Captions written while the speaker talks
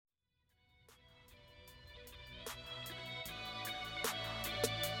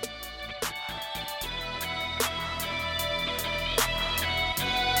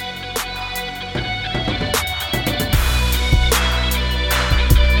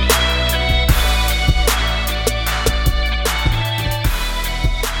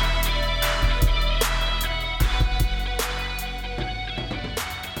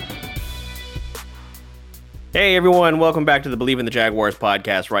Hey everyone, welcome back to the Believe in the Jaguars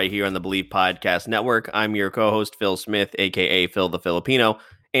podcast right here on the Believe Podcast Network. I'm your co-host Phil Smith, aka Phil the Filipino,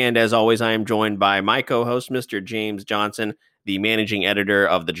 and as always I am joined by my co-host Mr. James Johnson, the managing editor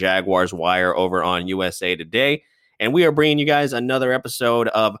of the Jaguars Wire over on USA Today, and we are bringing you guys another episode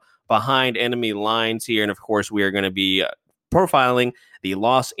of Behind Enemy Lines here, and of course we are going to be profiling the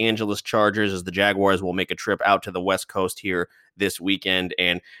Los Angeles Chargers as the Jaguars will make a trip out to the West Coast here this weekend.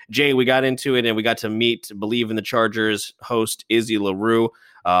 And Jay, we got into it and we got to meet Believe in the Chargers host Izzy LaRue.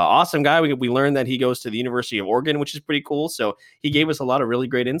 Awesome guy. We learned that he goes to the University of Oregon, which is pretty cool. So he gave us a lot of really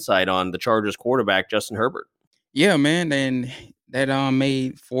great insight on the Chargers quarterback, Justin Herbert. Yeah, man. And that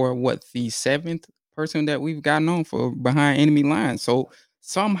made for the seventh person that we've gotten on for Behind Enemy Lines. So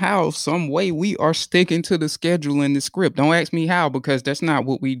somehow, some way, we are sticking to the schedule and the script. Don't ask me how, because that's not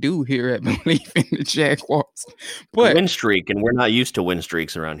what we do here at Believe in the Jaguars. But win streak, and we're not used to win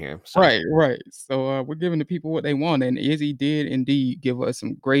streaks around here. So. Right. So we're giving the people what they want, and Izzy did indeed give us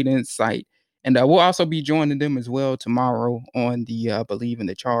some great insight. And we'll also be joining them as well tomorrow on the Believe in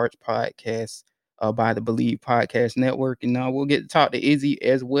the Charge podcast by the Believe Podcast Network. And we'll get to talk to Izzy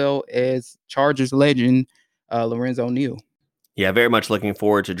as well as Chargers legend Lorenzo Neal. Yeah, very much looking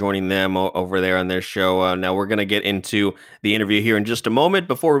forward to joining them over there on their show. Now, we're going to get into the interview here in just a moment.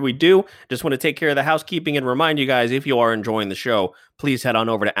 Before we do, just want to take care of the housekeeping and remind you guys, if you are enjoying the show, please head on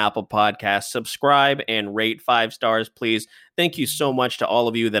over to Apple Podcasts, subscribe, and rate 5 stars, please. Thank you so much to all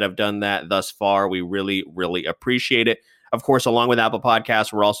of you that have done that thus far. We really, really appreciate it. Of course, along with Apple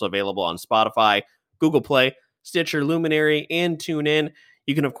Podcasts, we're also available on Spotify, Google Play, Stitcher, Luminary, and TuneIn.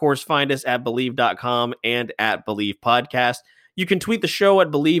 You can, of course, find us at Believe.com and at Believe Podcast. You can tweet the show at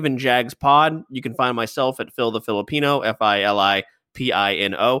Believe in Jags Pod. You can find myself at Phil the Filipino,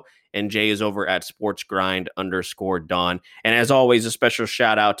 Filipino, and Jay is over at sportsgrind_Don. And as always, a special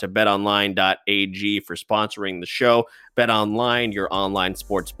shout out to betonline.ag for sponsoring the show. BetOnline, your online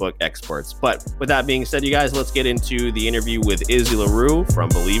sportsbook experts. But with that being said, you guys, let's get into the interview with Izzy LaRue from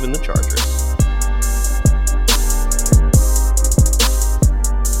Believe in the Chargers.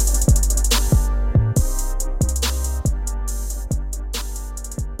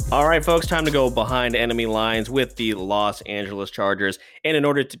 All right, folks, time to go behind enemy lines with the Los Angeles Chargers. And in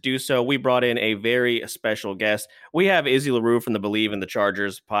order to do so, we brought in a very special guest. We have Izzy LaRue from the Believe in the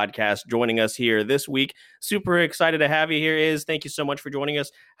Chargers podcast joining us here this week. Super excited to have you here, Iz. Thank you so much for joining us.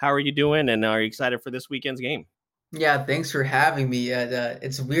 How are you doing? And are you excited for this weekend's game? Yeah, thanks for having me.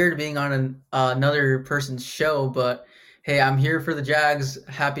 It's weird being on another person's show, but hey, I'm here for the Jags.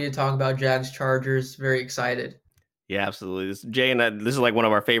 Happy to talk about Jags Chargers. Very excited. Yeah, absolutely. Jay and this is like one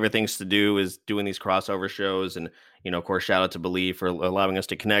of our favorite things to do is doing these crossover shows. And, of course, shout out to Believe for allowing us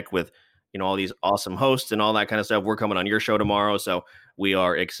to connect with, all these awesome hosts and all that kind of stuff. We're coming on your show tomorrow, so we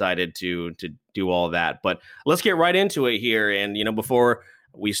are excited to do all that. But let's get right into it here. And, before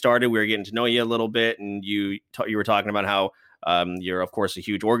we started, we were getting to know you a little bit, and you were talking about how you're, of course, a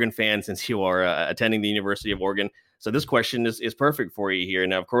huge Oregon fan since you are attending the University of Oregon. So this question is perfect for you here.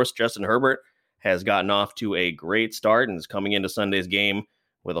 Now, of course, Justin Herbert has gotten off to a great start and is coming into Sunday's game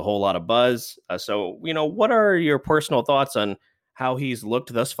with a whole lot of buzz. So, what are your personal thoughts on how he's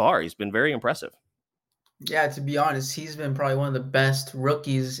looked thus far? He's been very impressive. Yeah, to be honest, he's been probably one of the best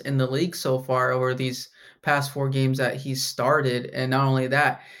rookies in the league so far over these past 4 games that he's started. And not only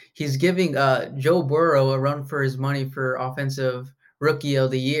that, he's giving Joe Burrow a run for his money for Offensive Rookie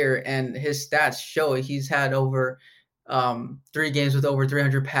of the Year. And his stats show it. He's had over 3 games with over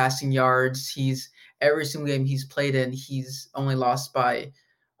 300 passing yards. Every single game he's played in, he's only lost by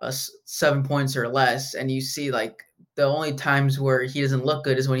 7 points or less. And you see, like, the only times where he doesn't look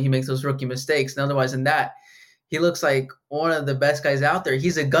good is when he makes those rookie mistakes. And otherwise than that, he looks like one of the best guys out there.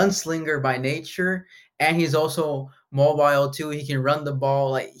 He's a gunslinger by nature, and he's also mobile too. He can run the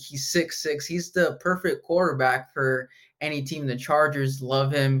ball. Like, he's 6'6". He's the perfect quarterback for any team. The Chargers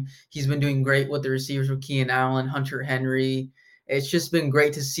love him. He's been doing great with the receivers with Keenan Allen, Hunter Henry. It's just been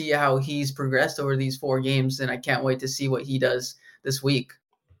great to see how he's progressed over these 4 games, and I can't wait to see what he does this week.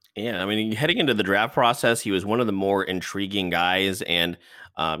 Yeah, I mean, heading into the draft process, he was one of the more intriguing guys, and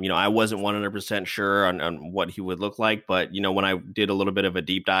I wasn't 100% sure on what he would look like, but when I did a little bit of a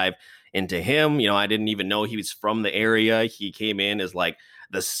deep dive into him, I didn't even know he was from the area. He came in as like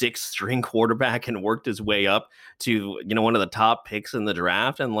the 6th string quarterback and worked his way up to one of the top picks in the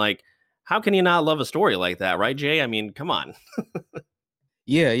draft, and like, how can you not love a story like that, right, Jay? I mean, come on.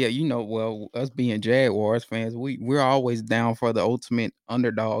 Yeah. Well, us being Jaguars fans, we're always down for the ultimate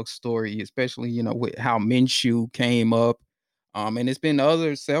underdog story, especially, with how Minshew came up And it's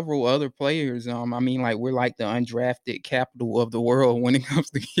been several other players. I mean, like we're like the undrafted capital of the world when it comes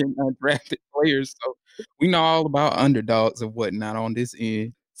to getting undrafted players. So we know all about underdogs and whatnot on this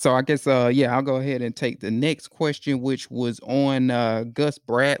end. So I guess yeah, I'll go ahead and take the next question, which was on Gus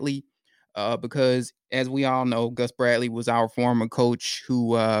Bradley. Because as we all know, Gus Bradley was our former coach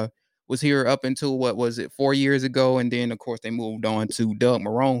who was here up until what was it, 4 years ago, and then of course they moved on to Doug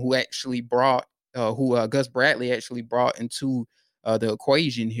Marrone, who actually brought who Gus Bradley actually brought into the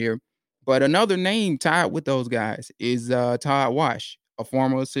equation here. But another name tied with those guys is Todd Wash, a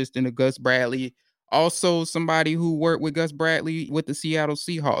former assistant of Gus Bradley, also somebody who worked with Gus Bradley with the Seattle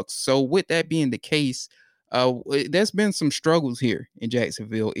Seahawks. So with that being the case, there's been some struggles here in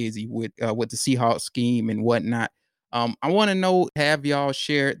Jacksonville, Izzy, with the Seahawks scheme and whatnot. I want to know, have y'all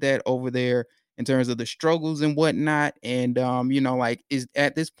shared that over there in terms of the struggles and whatnot? And like, is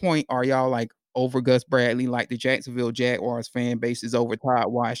at this point, are y'all like over Gus Bradley, like the Jacksonville Jaguars fan base is over Todd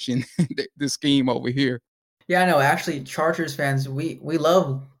Washington, the scheme over here? Yeah, no, actually, Chargers fans, we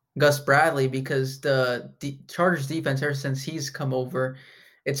love Gus Bradley because Chargers defense, ever since he's come over,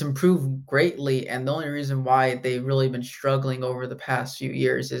 it's improved greatly. And the only reason why they've really been struggling over the past few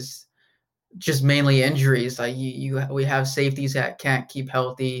years is just mainly injuries. Like we have safeties that can't keep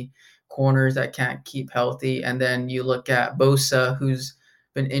healthy, corners that can't keep healthy, and then you look at Bosa, who's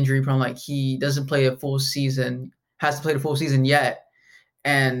been injury prone. Like he doesn't play a full season, has to play the full season yet,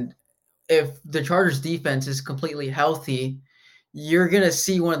 and if the Chargers defense is completely healthy, you're going to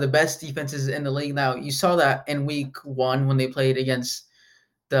see one of the best defenses in the league. Now, you saw that in week 1 when they played against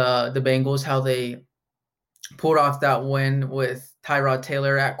the Bengals, how they pulled off that win with Tyrod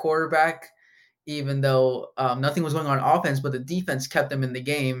Taylor at quarterback, even though nothing was going on offense, but the defense kept them in the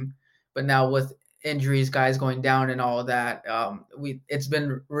game. But now with injuries, guys going down and all of that, it's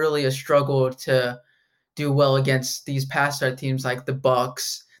been really a struggle to do well against these pass threat teams like the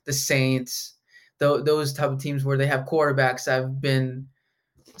Bucks, the Saints, those type of teams where they have quarterbacks that have been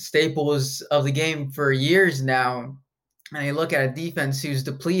staples of the game for years now. And you look at a defense who's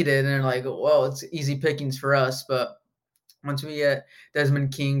depleted, and they're like, well, it's easy pickings for us. But once we get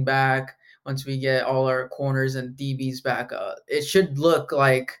Desmond King back, once we get all our corners and DBs back, it should look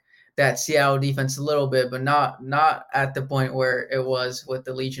like that Seattle defense a little bit, but not at the point where it was with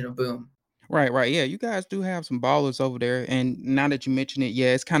the Legion of Boom. Right, right. Yeah, you guys do have some ballers over there. And now that you mention it,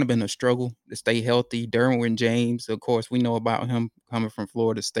 yeah, it's kind of been a struggle to stay healthy. Derwin James, of course, we know about him coming from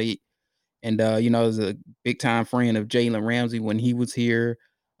Florida State. And is a big time friend of Jalen Ramsey when he was here.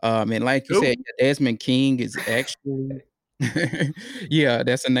 And like you said, Desmond King is actually yeah,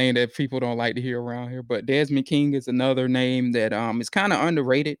 that's a name that people don't like to hear around here. But Desmond King is another name that is kind of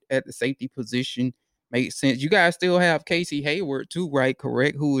underrated at the safety position. Makes sense. You guys still have Casey Hayward too, right?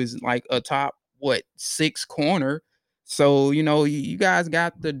 Correct? Who is like a top 6 corner. So you guys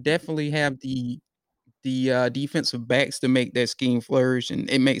got to definitely have the defensive backs to make that scheme flourish, and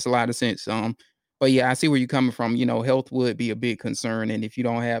it makes a lot of sense. But yeah, I see where you're coming from. Health would be a big concern, and if you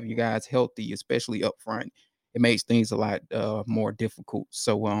don't have you guys healthy, especially up front, it makes things a lot more difficult.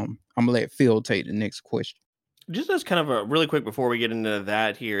 So I'm gonna let Phil take the next question. Just as kind of a really quick before we get into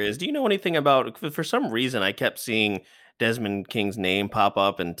that here is, do you know anything about, for some reason I kept seeing Desmond King's name pop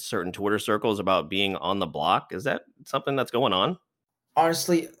up in certain Twitter circles about being on the block? Is that something that's going on?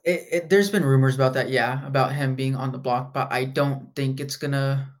 Honestly, there's been rumors about that, yeah, about him being on the block, but I don't think it's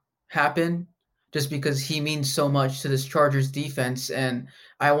gonna happen just because he means so much to this Chargers defense. And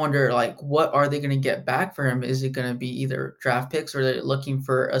I wonder, like, what are they gonna get back for him? Is it gonna be either draft picks, or they're looking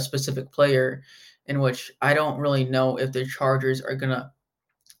for a specific player, in which I don't really know if the Chargers are gonna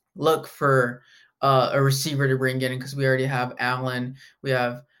look for a receiver to bring in, because we already have Allen, we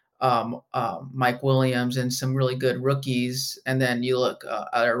have Mike Williams, and some really good rookies. And then you look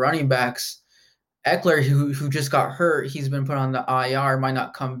at our running backs, Eckler, who just got hurt, he's been put on the IR, might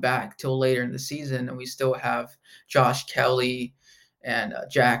not come back till later in the season. And we still have Josh Kelly and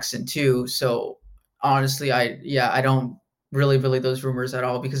Jackson too. So honestly, I don't really believe those rumors at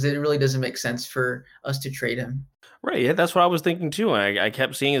all, because it really doesn't make sense for us to trade him. Right, yeah, that's what I was thinking too. I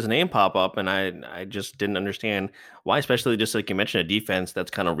kept seeing his name pop up, and I just didn't understand why, especially just like you mentioned, a defense that's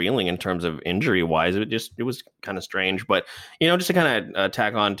kind of reeling in terms of injury wise. It was kind of strange. But just to kind of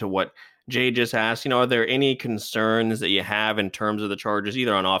tack on to what Jay just asked, are there any concerns that you have in terms of the Chargers,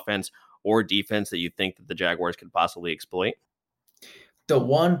 either on offense or defense, that you think that the Jaguars could possibly exploit? The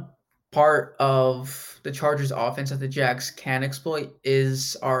one part of the Chargers offense that the Jags can exploit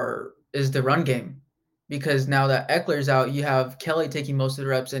is the run game. Because now that Eckler's out, you have Kelly taking most of the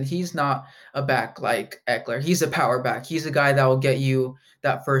reps, and he's not a back like Eckler. He's a power back. He's a guy that will get you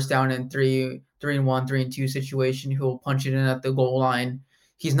that first down in 3 3-and-1, 3-and-2 situation who will punch it in at the goal line.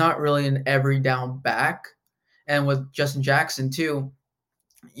 He's not really an every down back. And with Justin Jackson too,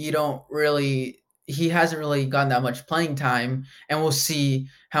 you don't really he hasn't really gotten that much playing time, and we'll see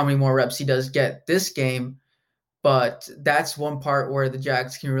how many more reps he does get this game. But that's one part where the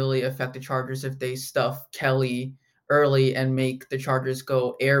Jags can really affect the Chargers if they stuff Kelly early and make the Chargers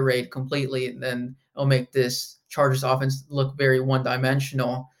go air raid completely. And then it'll make this Chargers offense look very one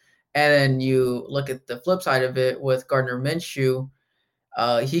dimensional. And then you look at the flip side of it with Gardner Minshew.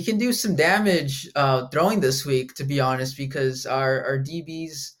 He can do some damage throwing this week, to be honest, because our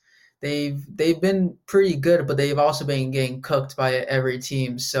DBs they've been pretty good, but they've also been getting cooked by every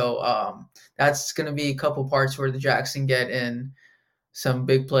team. So that's going to be a couple parts where the Jackson get in some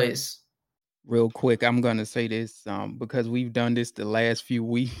big plays. Real quick, I'm gonna say this because we've done this the last few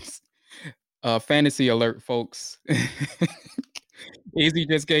weeks. Fantasy alert, folks. Izzy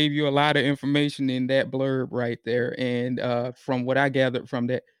just gave you a lot of information in that blurb right there. And from what I gathered from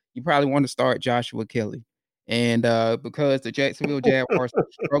that, you probably want to start Joshua Kelly. And because the Jacksonville Jaguars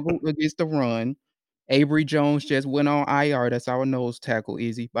struggled against the run, Avery Jones just went on IR. That's our nose tackle,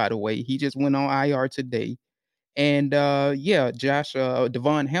 Izzy, by the way. He just went on IR today. And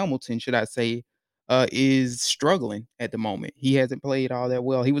Devon Hamilton, should I say, is struggling at the moment. He hasn't played all that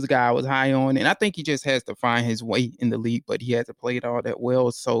well. He was a guy I was high on, and I think he just has to find his way in the league, but he hasn't played all that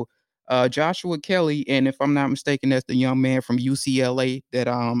well. So Joshua Kelly, and if I'm not mistaken, that's the young man from UCLA that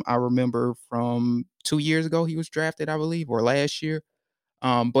I remember from 2 years ago he was drafted, I believe, or last year.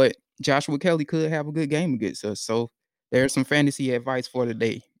 But Joshua Kelly could have a good game against us. So there's some fantasy advice for the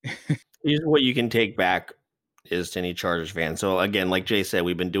day. Here's what you can take back is to any Chargers fan. So again, like Jay said,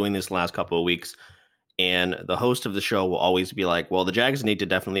 we've been doing this the last couple of weeks, and the host of the show will always be like, well, the Jags need to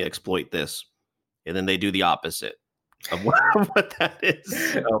definitely exploit this. And then they do the opposite of what that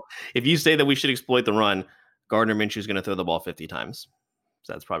is. So if you say that we should exploit the run, Gardner Minshew is going to throw the ball 50 times.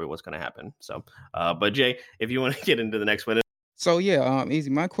 So that's probably what's going to happen. So, but Jay, if you want to get into the next one. So yeah,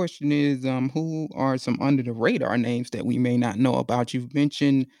 Easy. My question is, who are some under the radar names that we may not know about? You've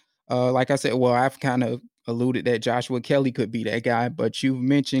mentioned, like I said, well, I've kind of alluded that Joshua Kelly could be that guy, but you've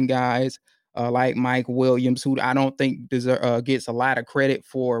mentioned guys like Mike Williams, who I don't think gets a lot of credit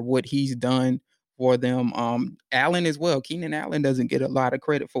for what he's done for them. Allen as well. Keenan Allen doesn't get a lot of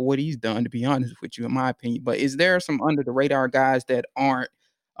credit for what he's done, to be honest with you, in my opinion. But is there some under the radar guys that aren't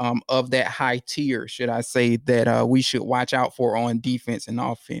of that high tier, should I say, that we should watch out for on defense and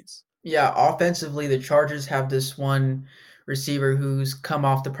offense? Yeah, offensively, the Chargers have this one receiver who's come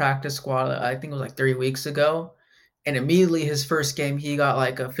off the practice squad, I think it was like 3 weeks ago. And immediately his first game, he got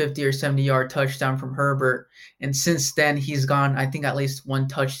like a 50 or 70-yard touchdown from Herbert. And since then, he's gone, I think, at least one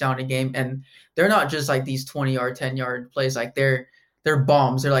touchdown a game. And they're not just like these 20-yard, 10-yard plays. Like they're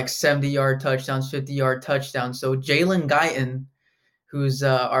bombs. They're like 70-yard touchdowns, 50-yard touchdowns. So Jalen Guyton, who's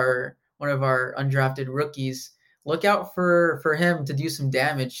one of our undrafted rookies, look out for him to do some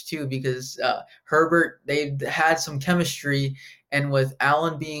damage too, because Herbert, they've had some chemistry, and with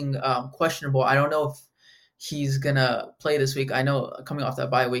Allen being questionable, I don't know if he's gonna play this week. I know coming off that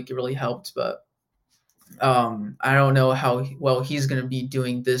bye week it really helped, but I don't know how well he's gonna be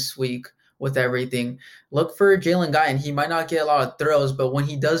doing this week with everything. Look for Jalen Guy, and he might not get a lot of throws, but when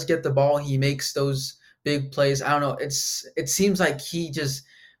he does get the ball, he makes those big plays. I don't know. It seems like he just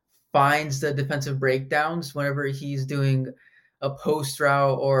finds the defensive breakdowns whenever he's doing a post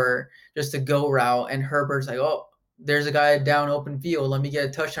route or just a go route, and Herbert's like, oh, there's a guy down open field. Let me get a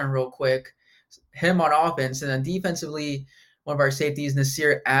touchdown real quick. Him on offense, and then defensively, one of our safeties,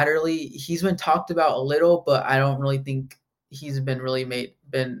 Nasir Adderley, he's been talked about a little, but I don't really think he's been made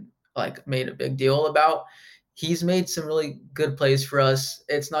a big deal about. He's made some really good plays for us.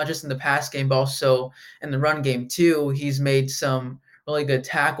 It's not just in the pass game, but also in the run game too. He's made some really good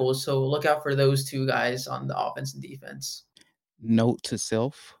tackles. So look out for those two guys on the offense and defense. Note to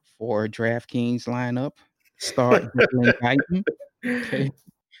self for DraftKings lineup: start Jalen Guyton. Okay.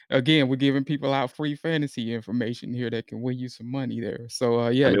 Again, we're giving people out free fantasy information here that can win you some money there. So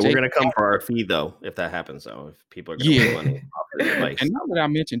yeah, I mean, we're gonna come for our fee though if that happens. Though, if people are gonna win money off of the advice. And now that I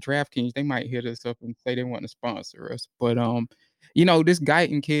mentioned DraftKings, they might hit us up and say they want to sponsor us. But this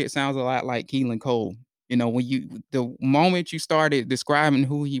Guyton kid sounds a lot like Keelan Cole. When the moment you started describing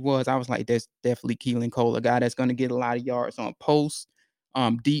who he was, I was like, that's definitely Keelan Cole, a guy that's going to get a lot of yards on posts,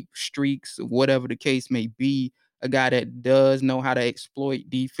 deep streaks, whatever the case may be. A guy that does know how to exploit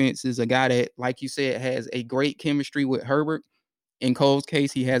defenses, a guy that, like you said, has a great chemistry with Herbert. In Cole's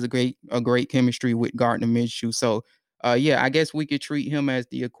case, he has a great chemistry with Gardner Minshew. So, I guess we could treat him as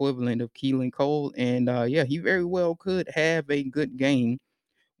the equivalent of Keelan Cole. And, he very well could have a good game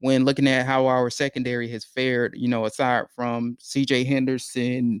when looking at how our secondary has fared, aside from CJ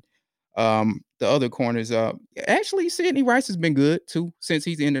Henderson, the other corners, actually Sidney Rice has been good too since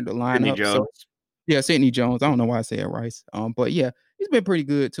he's entered the Sidney lineup. So Jones. yeah, Sidney Jones. I don't know why I said Rice. But yeah, he's been pretty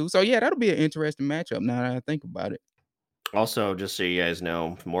good too. So yeah, that'll be an interesting matchup now that I think about it. Also, just so you guys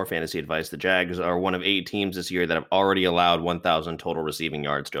know, more fantasy advice, the Jags are one of 8 teams this year that have already allowed 1,000 total receiving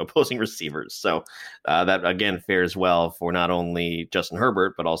yards to opposing receivers. So that, again, fares well for not only Justin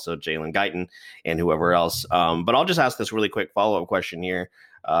Herbert, but also Jalen Guyton and whoever else. But I'll just ask this really quick follow-up question here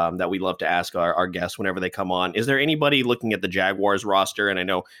that we love to ask our guests whenever they come on. Is there anybody looking at the Jaguars roster? And I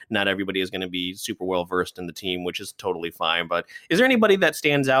know not everybody is going to be super well versed in the team, which is totally fine. But is there anybody that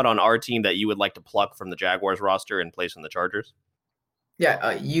stands out on our team that you would like to pluck from the Jaguars roster and place in the Chargers?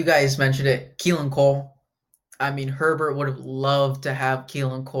 Yeah, you guys mentioned it. Keelan Cole. I mean, Herbert would have loved to have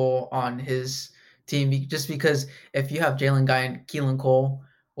Keelan Cole on his team just because if you have Jalen Guy and Keelan Cole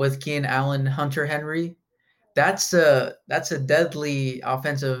with Keenan Allen, Hunter Henry, that's a deadly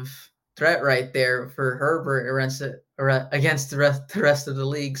offensive threat right there for Herbert against the rest of the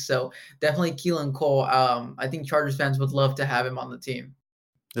league. So definitely Keelan Cole. I think Chargers fans would love to have him on the team.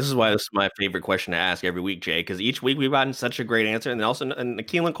 This is why this is my favorite question to ask every week, Jay, because each week we've gotten such a great answer. And also, and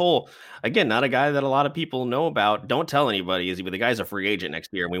Keelan Cole, again, not a guy that a lot of people know about. Don't tell anybody, is he? But the guy's a free agent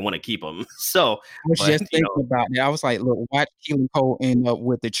next year, and we want to keep him. So, I was but, just thinking about it. I was like, look, watch Keelan Cole end up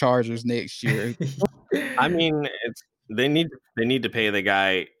with the Chargers next year. I mean, they need to pay the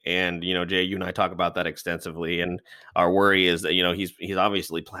guy, and Jay, you and I talk about that extensively, and our worry is that he's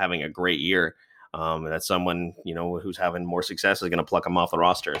obviously having a great year. That someone who's having more success is going to pluck him off the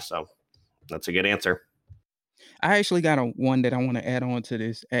roster. So that's a good answer. I actually got one that I want to add on to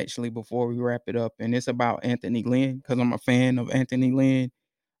this actually before we wrap it up, and it's about Anthony Lynn because I'm a fan of Anthony Lynn.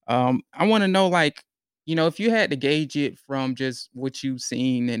 I want to know, like, if you had to gauge it from just what you've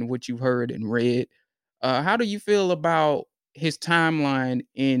seen and what you've heard and read, how do you feel about his timeline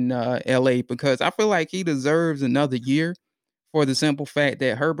in LA? Because I feel like he deserves another year for the simple fact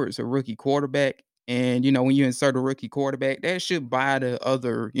that Herbert's a rookie quarterback. And, when you insert a rookie quarterback, that should buy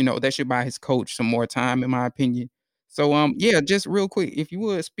that should buy his coach some more time, in my opinion. So, yeah, just real quick, if you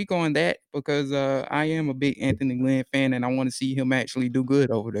would speak on that, because I am a big Anthony Lynn fan and I want to see him actually do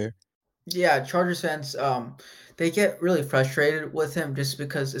good over there. Yeah, Chargers fans, they get really frustrated with him just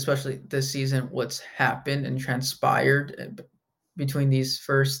because, especially this season, what's happened and transpired between these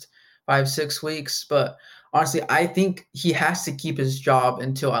first 5-6 weeks. But honestly, I think he has to keep his job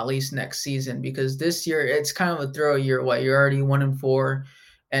until at least next season because this year it's kind of a throw year. You're already 1-4,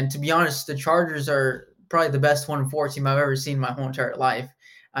 and to be honest, the Chargers are probably the best 1-4 team I've ever seen in my whole entire life.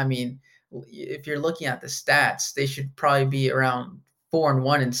 I mean, if you're looking at the stats, they should probably be around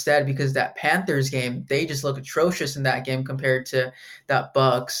 4-1 instead because that Panthers game, they just look atrocious in that game compared to that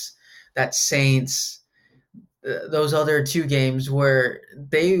Bucks, that Saints, those other 2 games where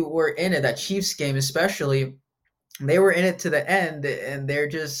they were in it, that Chiefs game especially, they were in it to the end and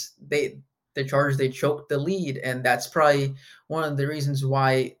the Chargers, they choked the lead. And that's probably one of the reasons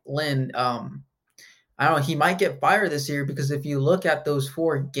why Lynn, I don't know, he might get fired this year because if you look at those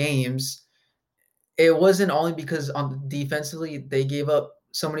 4 games, it wasn't only because on defensively they gave up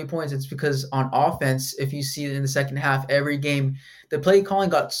so many points. It's because on offense, if you see it in the second half, every game, the play calling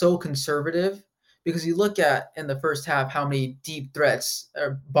got so conservative because you look at in the first half how many deep threats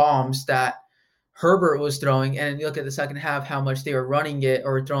or bombs that Herbert was throwing, and you look at the second half how much they were running it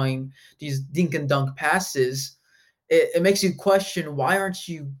or throwing these dink and dunk passes. It makes you question, why aren't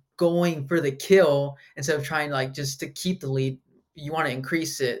you going for the kill instead of trying like just to keep the lead? You want to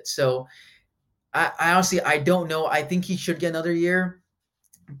increase it. So I honestly, I don't know. I think he should get another year,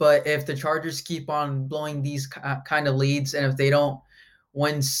 but if the Chargers keep on blowing these kind of leads, and if they don't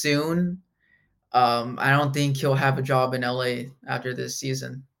win soon, I don't think he'll have a job in LA after this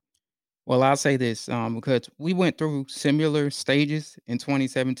season. Well, I'll say this, because we went through similar stages in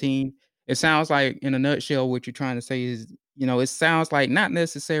 2017. It sounds like, in a nutshell, what you're trying to say is, it sounds like not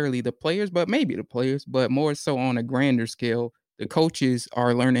necessarily the players, but maybe the players, but more so on a grander scale, the coaches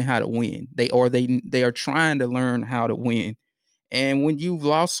are learning how to win. They are trying to learn how to win. And when you've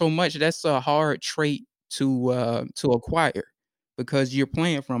lost so much, that's a hard trait to acquire because you're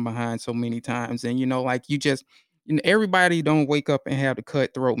playing from behind so many times. And like everybody don't wake up and have the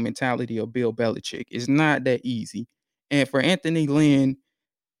cutthroat mentality of Bill Belichick. It's not that easy. And for Anthony Lynn,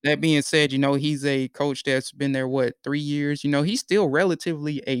 that being said, he's a coach that's been there, 3 years? He's still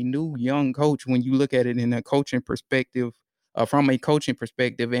relatively a new young coach when you look at it in a coaching perspective, from a coaching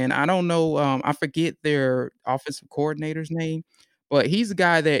perspective. And I don't know, I forget their offensive coordinator's name, but he's a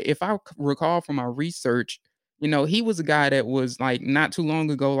guy that, if I recall from my research, he was a guy that was like not too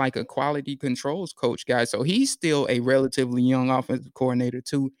long ago, like a quality controls coach guy. So he's still a relatively young offensive coordinator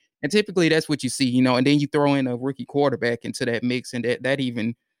too. And typically that's what you see, and then you throw in a rookie quarterback into that mix, and that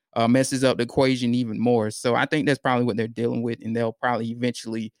even messes up the equation even more. So I think that's probably what they're dealing with, and they'll probably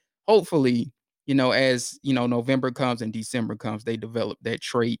eventually, hopefully, as November comes and December comes, they develop that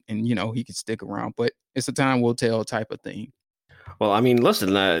trait, and he can stick around. But it's a time will tell type of thing. Well, I mean,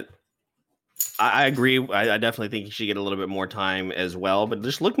 listen, I agree. I definitely think he should get a little bit more time as well. But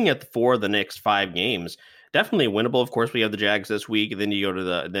just looking at the next 5 games, definitely winnable. Of course, we have the Jags this week. Then you go to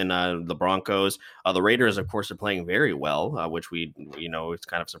the Broncos. The Raiders, of course, are playing very well, which it's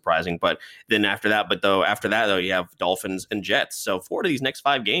kind of surprising. But then after that, you have Dolphins and Jets. So 4 of these next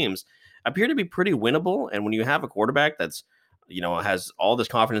 5 games appear to be pretty winnable. And when you have a quarterback that's has all this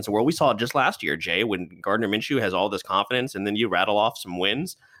confidence in the world, we saw it just last year, Jay, when Gardner Minshew has all this confidence, and then you rattle off some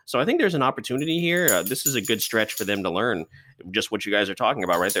wins. So I think there's an opportunity here. This is a good stretch for them to learn just what you guys are talking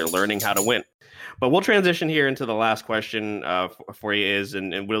about right there, learning how to win. But we'll transition here into the last question for you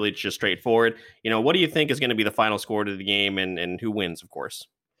and really it's just straightforward. What do you think is going to be the final score to the game and who wins, of course?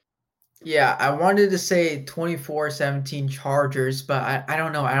 Yeah, I wanted to say 24-17 Chargers, but I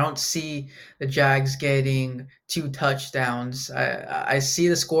don't know. I don't see the Jags getting 2 touchdowns. I see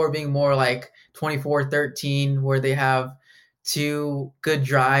the score being more like 24-13, where they have 2 good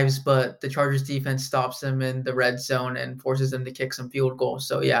drives, but the Chargers defense stops them in the red zone and forces them to kick some field goals.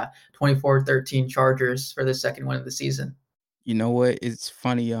 So yeah, 24-13 Chargers for the second win of the season. You know what? It's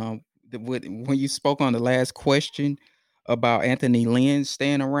funny. When you spoke on the last question about Anthony Lynn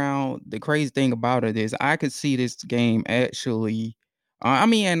staying around, the crazy thing about it is I could see this game actually.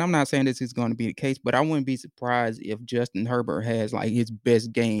 And I'm not saying this is going to be the case, but I wouldn't be surprised if Justin Herbert has like his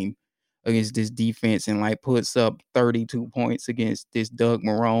best game against this defense and like puts up 32 points against this Doug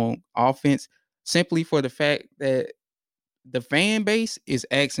Marrone offense, simply for the fact that the fan base is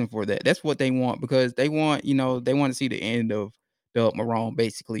asking for that. That's what they want, because they want to see the end of Doug Marrone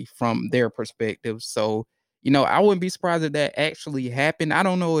basically from their perspective. So, I wouldn't be surprised if that actually happened. I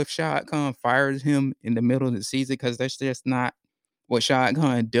don't know if Shad Khan fires him in the middle of the season, because that's just not what Shad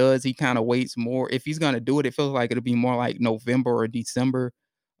Khan does. He kind of waits more. If he's going to do it, it feels like it'll be more like November or December.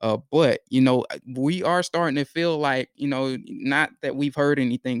 But we are starting to feel like, not that we've heard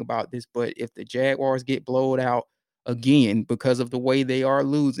anything about this, but if the Jaguars get blowed out again because of the way they are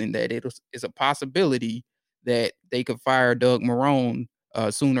losing, that it is a possibility that they could fire Doug Marrone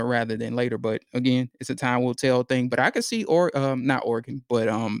sooner rather than later. But again, it's a time will tell thing. But I could see not Oregon, but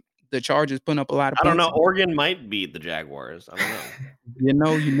the Chargers putting up a lot of points. I don't know. Again. Oregon might beat the Jaguars. I don't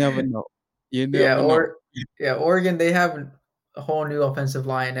know. You never know. You never know. Oregon, they have a whole new offensive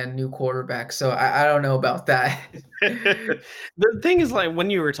line and new quarterback. So I don't know about that. The thing is, like, when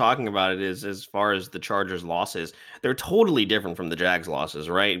you were talking about it, is as far as the Chargers losses, they're totally different from the Jags losses,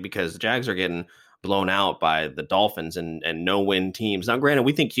 right? Because the Jags are getting blown out by the Dolphins and no-win teams. Now, granted,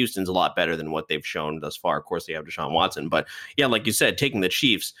 we think Houston's a lot better than what they've shown thus far. Of course, they have Deshaun Watson. But, yeah, like you said, taking the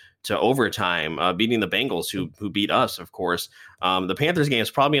Chiefs to overtime, beating the Bengals, who beat us, of course. The Panthers game is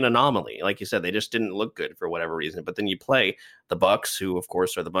probably an anomaly. Like you said, they just didn't look good for whatever reason. But then you play the Bucs, who, of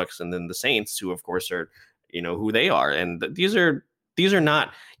course, are the Bucs, and then the Saints, who, of course, are who they are. And these are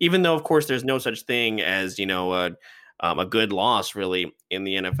not, even though, of course, there's no such thing as, a good loss really in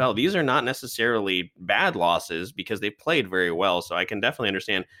the NFL. These are not necessarily bad losses because they played very well. So I can definitely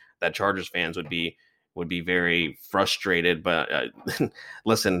understand that Chargers fans would be very frustrated. But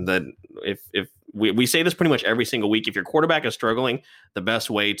listen, if we say this pretty much every single week, if your quarterback is struggling, the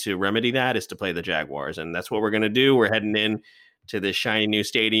best way to remedy that is to play the Jaguars. And that's what we're going to do. We're heading in to this shiny new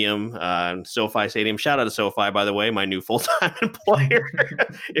stadium, SoFi Stadium. Shout out to SoFi, by the way, my new full-time employer.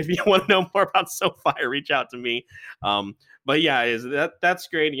 If you want to know more about SoFi, reach out to me. But yeah, that's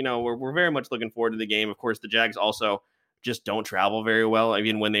great. We're very much looking forward to the game. Of course, the Jags also just don't travel very well. I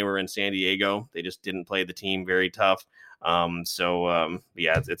mean, when they were in San Diego, they just didn't play the team very tough. Yeah,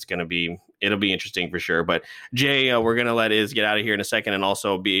 it'll be interesting for sure. But Jay, we're going to let Iz get out of here in a second and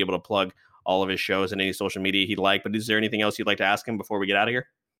also be able to plug all of his shows and any social media he'd like. But is there anything else you'd like to ask him before we get out of here?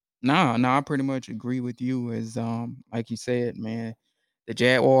 No, I pretty much agree with you. As like you said, man, the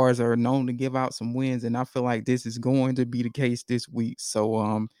Jaguars are known to give out some wins, and I feel like this is going to be the case this week.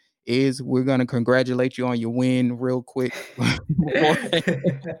 So we're gonna congratulate you on your win real quick. And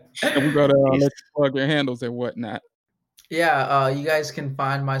we're gonna let you plug your handles and whatnot. Yeah, you guys can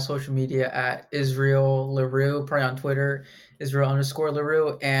find my social media at Israel LaRue, probably on Twitter,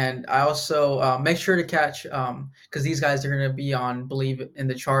 Israel_LaRue. And I also make sure to catch, because these guys are going to be on Believe in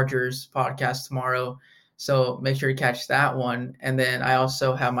the Chargers podcast tomorrow. So make sure to catch that one. And then I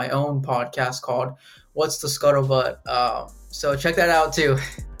also have my own podcast called What's the Scuttlebutt. So check that out too.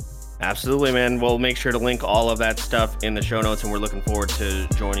 Absolutely, man. We'll make sure to link all of that stuff in the show notes, and we're looking forward to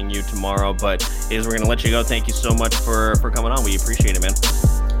joining you tomorrow. But we're going to let you go. Thank you so much for coming on. We appreciate it, man.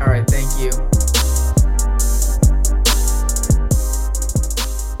 All right, thank you.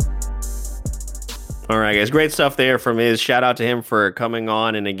 All right, guys. Great stuff there from Iz. Shout out to him for coming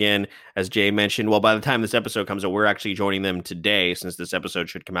on. And again, as Jay mentioned, well, by the time this episode comes out, we're actually joining them today, since this episode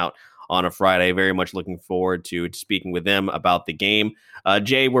should come out on a Friday. Very much looking forward to speaking with them about the game.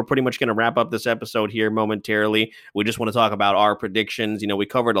 Jay, we're pretty much going to wrap up this episode here momentarily. We just want to talk about our predictions. We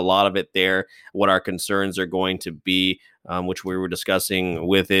covered a lot of it there, what our concerns are going to be, which we were discussing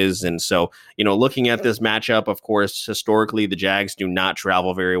with Iz. And so, looking at this matchup, of course, historically, the Jags do not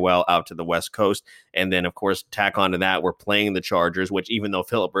travel very well out to the West Coast. And then, of course, tack onto that, we're playing the Chargers, which, even though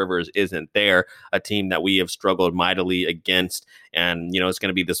Phillip Rivers isn't there, a team that we have struggled mightily against. And, it's going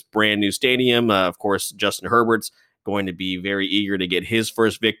to be this brand new stadium. Of course, Justin Herbert's going to be very eager to get his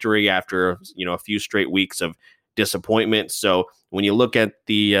first victory after, a few straight weeks of disappointment. So when you look at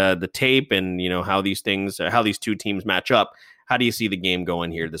the tape and, how these two teams match up, how do you see the game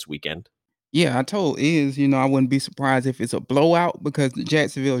going here this weekend? Yeah, I told Iz, I wouldn't be surprised if it's a blowout, because the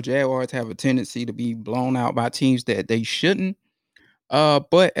Jacksonville Jaguars have a tendency to be blown out by teams that they shouldn't.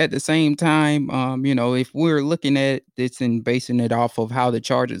 But at the same time, if we're looking at this and basing it off of how the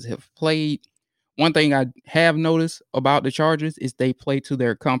Chargers have played, one thing I have noticed about the Chargers is they play to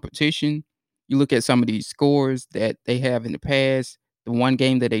their competition. You look at some of these scores that they have in the past. The one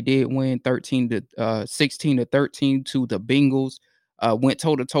game that they did win 16-13 to the Bengals, went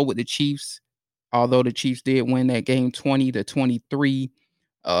toe to toe with the Chiefs, although the Chiefs did win that game 20-23.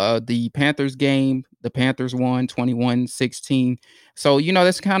 The Panthers game, the Panthers won 21-16. So,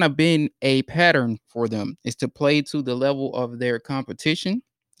 that's kind of been a pattern for them, is to play to the level of their competition.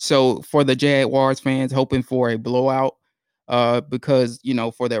 So for the Jaguars fans hoping for a blowout, because,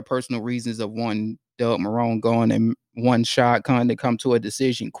 for their personal reasons of one Doug Marrone going and one shot kind of come to a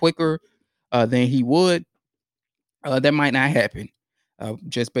decision quicker than he would, that might not happen.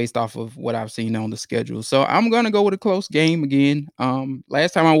 Just based off of what I've seen on the schedule. So I'm going to go with a close game again.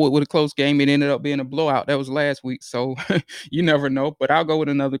 Last time I went with a close game, it ended up being a blowout. That was last week. So you never know. But I'll go with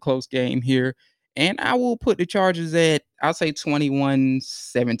another close game here. And I will put the Chargers at, I'll say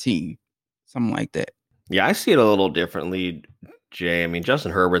 21-17. Something like that. Yeah, I see it a little differently, Jay. I mean,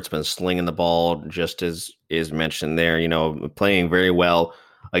 Justin Herbert's been slinging the ball, just as is mentioned there, playing very well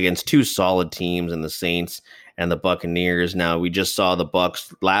against two solid teams in the Saints and the Buccaneers. Now, we just saw the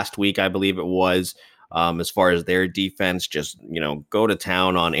Bucs last week, I believe it was, as far as their defense, just, go to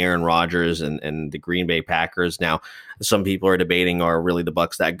town on Aaron Rodgers and the Green Bay Packers. Now, some people are debating, are really the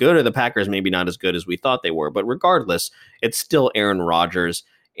Bucs that good, or the Packers maybe not as good as we thought they were? But regardless, it's still Aaron Rodgers.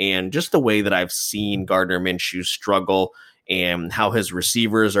 And just the way that I've seen Gardner Minshew struggle and how his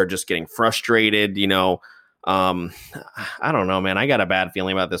receivers are just getting frustrated, I don't know, man. I got a bad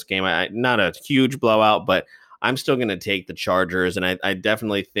feeling about this game. Not a huge blowout, but I'm still going to take the Chargers, and I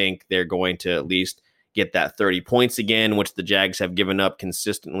definitely think they're going to at least get that 30 points again, which the Jags have given up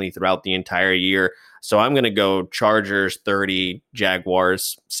consistently throughout the entire year. So I'm going to go Chargers 30,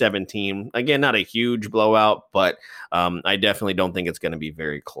 Jaguars 17. Again, not a huge blowout, but I definitely don't think it's going to be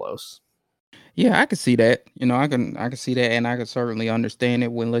very close. Yeah, I can see that. I can see that, and I can certainly understand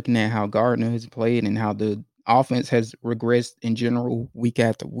it when looking at how Gardner has played and how the offense has regressed in general week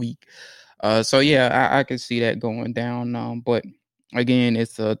after week. So yeah, I can see that going down. But again,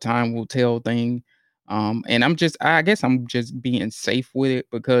 it's a time will tell thing. And I guess I'm just being safe with it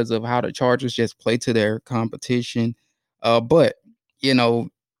because of how the Chargers just play to their competition. But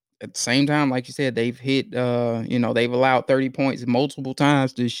at the same time, like you said, they've hit, they've allowed 30 points multiple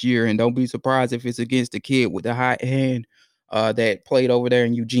times this year. And don't be surprised if it's against the kid with the hot hand that played over there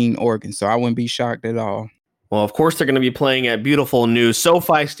in Eugene, Oregon. So I wouldn't be shocked at all. Well, of course, they're going to be playing at beautiful new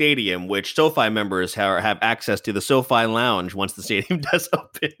SoFi Stadium, which SoFi members have access to the SoFi Lounge once the stadium does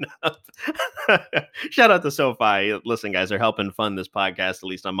open up. Shout out to SoFi. Listen, guys, they're helping fund this podcast, at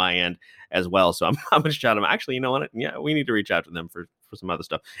least on my end as well. So I'm going to shout them. Actually, you know what? Yeah, we need to reach out to them for some other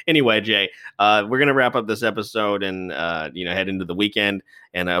stuff. Anyway, Jay, we're going to wrap up this episode and, head into the weekend.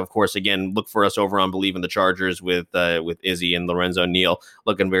 And of course, again, look for us over on Believe in the Chargers with Izzy and Lorenzo Neal.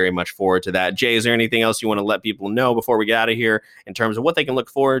 Looking very much forward to that. Jay, is there anything else you want to let people know before we get out of here in terms of what they can look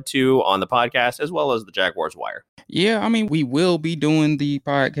forward to on the podcast as well as the Jaguars Wire? Yeah, I mean, we will be doing the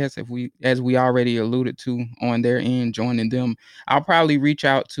podcast as we already alluded to on their end, joining them. I'll probably reach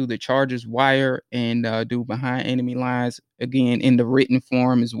out to the Chargers Wire and do Behind Enemy Lines again in the written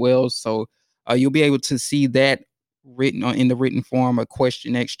form as well. So you'll be able to see that in the written form, a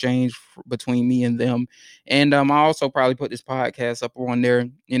question exchange between me and them. And I also probably put this podcast up on there.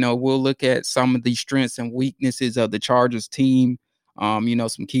 We'll look at some of the strengths and weaknesses of the Chargers team.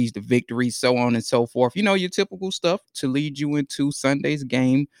 Some keys to victory, so on and so forth. Your typical stuff to lead you into Sunday's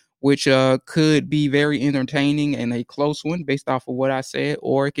game, which could be very entertaining and a close one based off of what I said,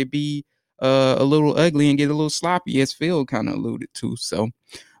 or it could be a little ugly and get a little sloppy, as Phil kind of alluded to. So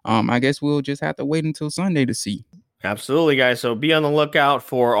I guess we'll just have to wait until Sunday to see. Absolutely, guys. So be on the lookout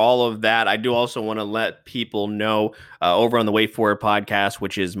for all of that. I do also want to let people know over on the Wait For It podcast,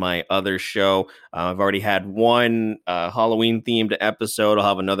 which is my other show. I've already had one Halloween themed episode. I'll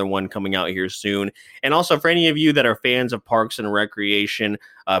have another one coming out here soon. And also for any of you that are fans of Parks and Recreation,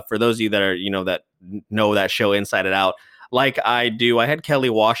 for those of you that are, that know that show inside and out, like I do, I had Kelly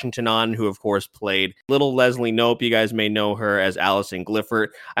Washington on, who of course played little Leslie Knope. You guys may know her as Allison Glifford.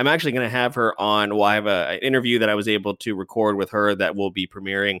 I'm actually going to have her on. Well, I have an interview that I was able to record with her that will be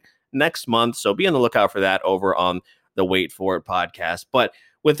premiering next month. So be on the lookout for that over on the Wait For It podcast. But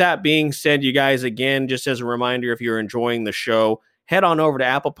with that being said, you guys, again, just as a reminder, if you're enjoying the show, head on over to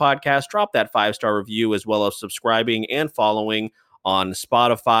Apple Podcasts, drop that 5-star review, as well as subscribing and following on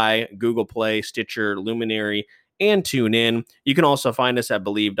Spotify, Google Play, Stitcher, Luminary, and tune in. You can also find us at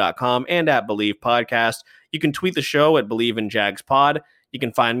Believe.com and at Believe Podcast. You can tweet the show at Believe in Jags Pod. You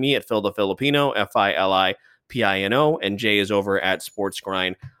can find me at Phil the Filipino, FILIPINO, and Jay is over at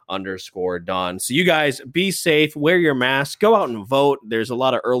SportsGrind_Don. So you guys be safe, wear your mask, go out and vote. There's a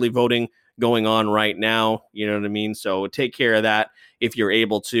lot of early voting going on right now. You know what I mean? So take care of that if you're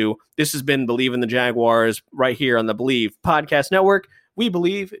able to. This has been Believe in the Jaguars right here on the Believe Podcast Network. We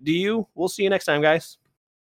believe. Do you? We'll see you next time, guys.